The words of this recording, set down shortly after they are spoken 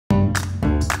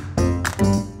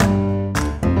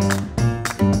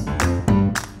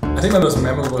I think my most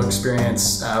memorable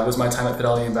experience was my time at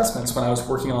Fidelity Investments when I was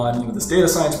working on this data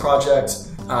science project.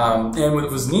 And what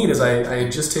was neat is I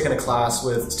had just taken a class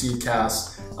with Steve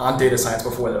Cass on data science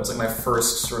before that. It was like my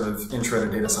first sort of intro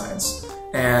to data science.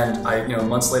 And I,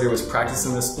 months later was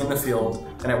practicing this in the field,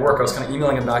 and at work I was kind of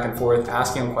emailing him back and forth,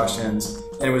 asking him questions,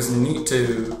 and it was neat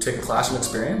to take a classroom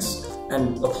experience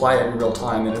and apply it in real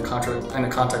time in a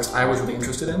context I was really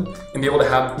interested in, and be able to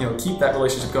have, keep that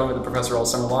relationship going with the professor all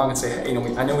summer long and say, hey,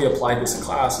 I know we applied this in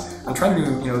class, I'm trying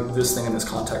to do, this thing in this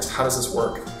context, how does this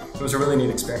work? It was a really neat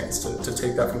experience to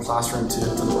take that from classroom to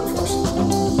the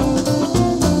workforce.